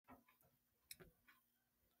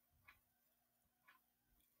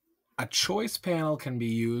A choice panel can be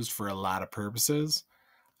used for a lot of purposes.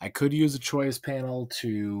 I could use a choice panel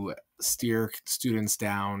to steer students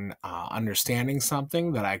down understanding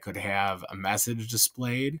something that I could have a message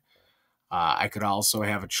displayed. I could also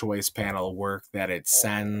have a choice panel work that it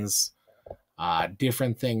sends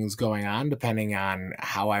different things going on depending on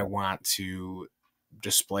how I want to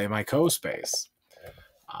display my CoSpace.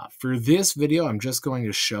 For this video, I'm just going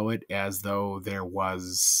to show it as though there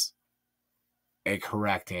was a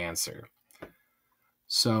correct answer.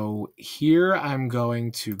 So here I'm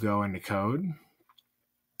going to go into code,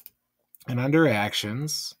 and under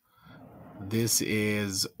actions, this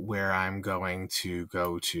is where I'm going to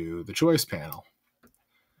go to the choice panel.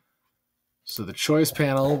 So the choice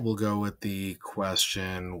panel will go with the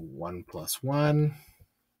question 1 plus 1.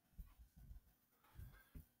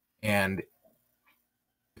 And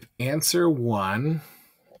answer 1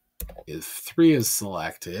 is 3 is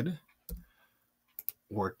selected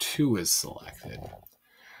or 2 is selected.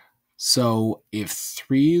 So if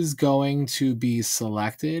 3 is going to be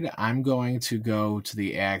selected, I'm going to go to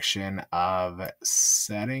the action of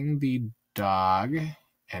setting the dog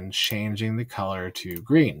and changing the color to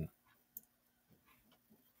green.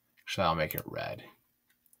 So I'll make it red.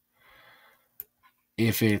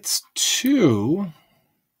 If it's 2,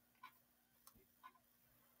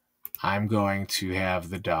 I'm going to have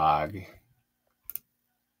the dog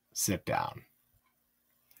sit down.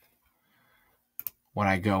 When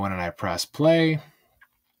I go in and I press play,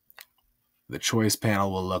 the choice panel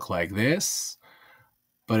will look like this,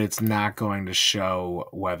 but it's not going to show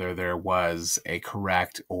whether there was a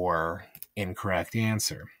correct or incorrect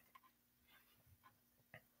answer.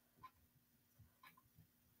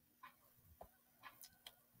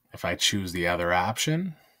 If I choose the other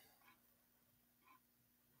option,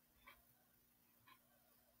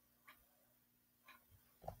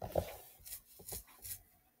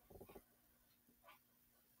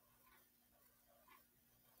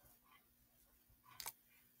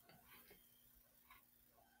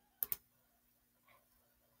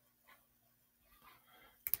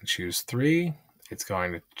 and choose 3, it's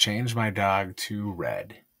going to change my dog to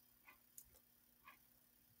red.